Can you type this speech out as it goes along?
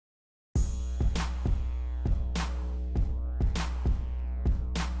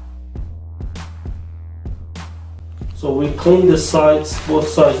So we clean the sides, both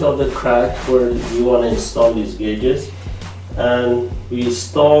sides of the crack where you want to install these gauges, and we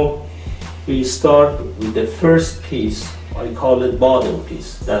start with the first piece. I call it bottom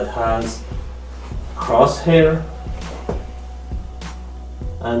piece, that has crosshair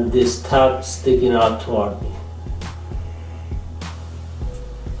and this tab sticking out toward me.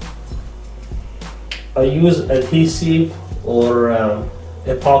 I use adhesive or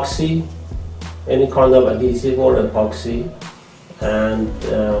epoxy, any kind of adhesive or epoxy, and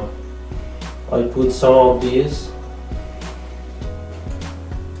I put some of these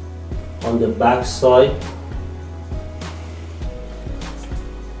on the back side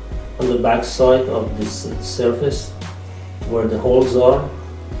of this surface where the holes are,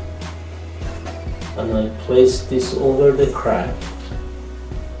 and I place this over the crack.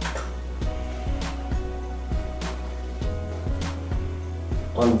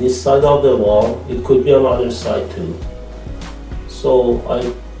 On this side of the wall, it could be on the other side too. So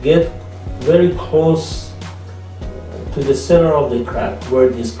I get very close to the center of the crack where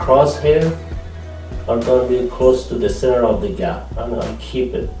these crosshair are going to be close to the center of the gap, and I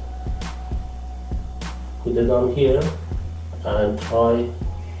keep it. Put it on here and try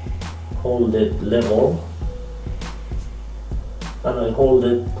hold it level, and I hold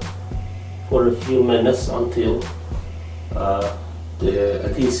it for a few minutes until the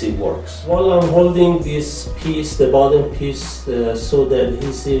adhesive works. While I'm holding this piece, the bottom piece, so the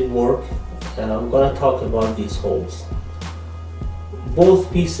adhesive work, I'm going to talk about these holes.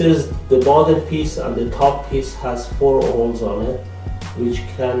 Both pieces, the bottom piece and the top piece, has 4 holes on it, which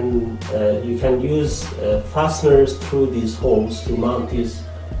you can use fasteners through these holes to mount this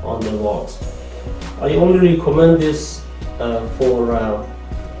on the walls. I only recommend this for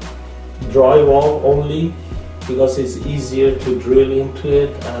drywall only, because it's easier to drill into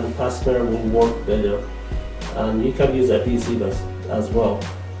it and fastener will work better, and you can use adhesive as well.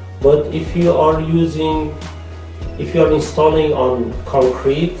 But if you are installing on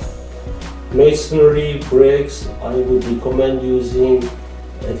concrete, masonry, bricks, I would recommend using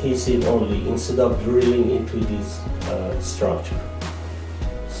adhesive only instead of drilling into this structure.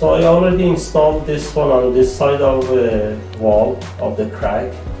 So I already installed this one on this side of the wall of the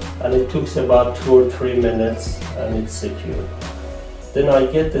crack, and it took about 2 or 3 minutes and it's secure. Then I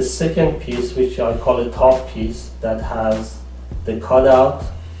get the second piece, which I call a top piece, that has the cutout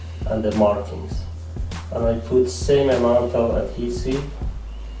and the markings, and I put same amount of adhesive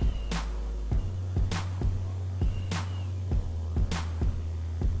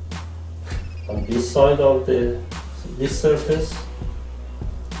on this side of this surface.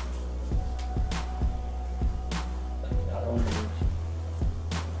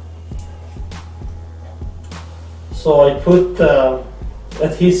 So I put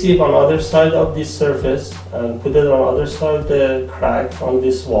adhesive on other side of this surface and put it on other side of the crack on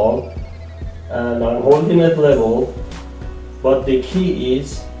this wall, and I'm holding it level. But the key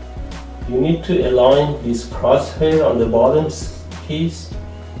is you need to align this crosshair on the bottom piece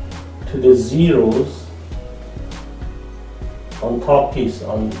to the zeros on top piece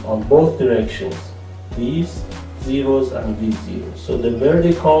on both directions, these zeros and these zeros. So the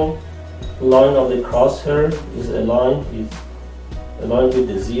vertical line of the crosshair is aligned with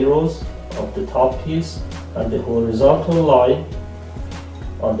the zeros of the top piece, and the horizontal line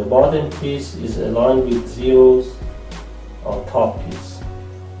on the bottom piece is aligned with zeros on top piece.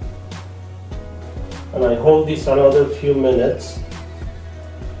 And I hold this another few minutes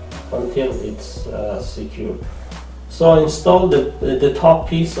until it's secure. So I installed the top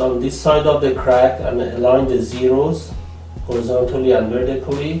piece on this side of the crack and align the zeros horizontally and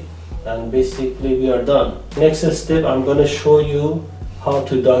vertically, and basically we are done. Next step, I'm going to show you how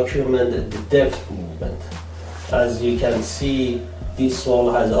to document the depth movement. As you can see, this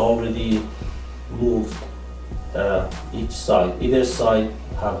wall has already moved, either side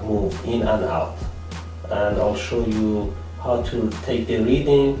have moved in and out, and I'll show you how to take the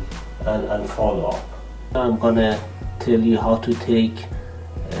reading and follow up. I'm gonna tell you how to take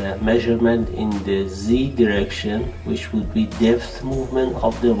measurement in the Z direction, which would be depth movement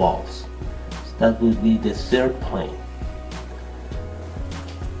of the walls. So that would be the third plane.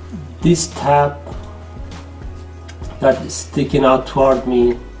 This tab that is sticking out toward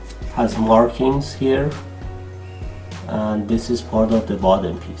me has markings here, and this is part of the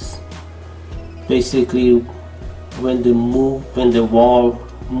bottom piece. Basically, when the wall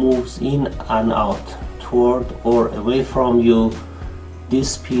moves in and out, toward or away from you,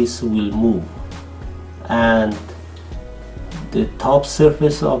 this piece will move, and the top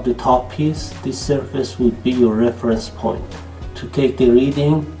surface of the top piece, this surface would be your reference point. To take the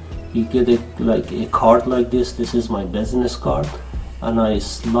reading, you get like a card like this. This is my business card, and I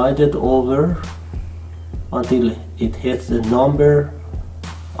slide it over until it hits the number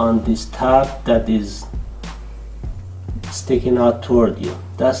on this tab that is sticking out toward you.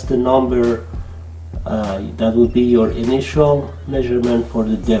 That's the number that will be your initial measurement for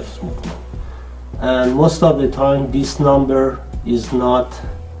the depth movement. And most of the time this number is not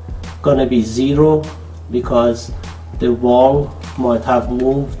gonna be 0 because the wall might have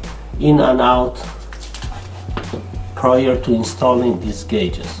moved in and out prior to installing these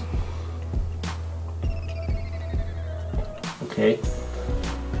gauges. Okay,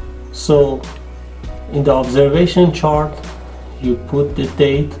 so in the observation chart you put the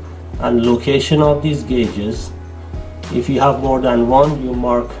date and location of these gauges. If you have more than one, you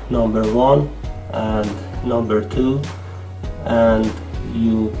mark number 1 and number 2, and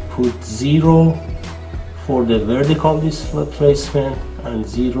you put 0 for the vertical displacement and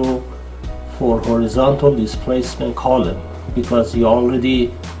 0 for horizontal displacement column, because you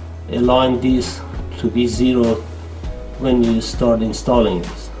already aligned these to be 0 when you start installing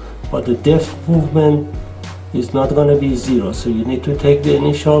this. But the depth movement is not going to be 0, so you need to take the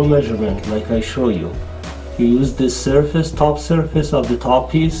initial measurement like I show you. You use the surface, top surface of the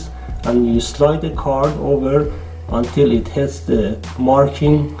top piece, and you slide the card over until it hits the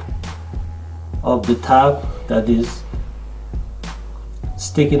marking of the tab that is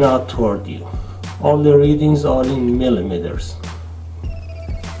sticking out toward you. All the readings are in millimeters,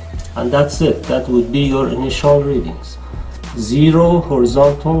 and that's it. That would be your initial readings: 0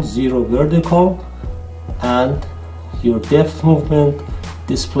 horizontal, 0 vertical, and your depth movement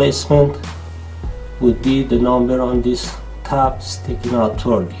displacement would be the number on this tab sticking out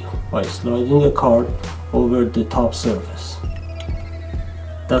toward you by sliding a card over the top surface.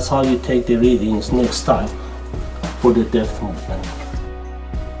 That's how you take the readings next time for the depth movement.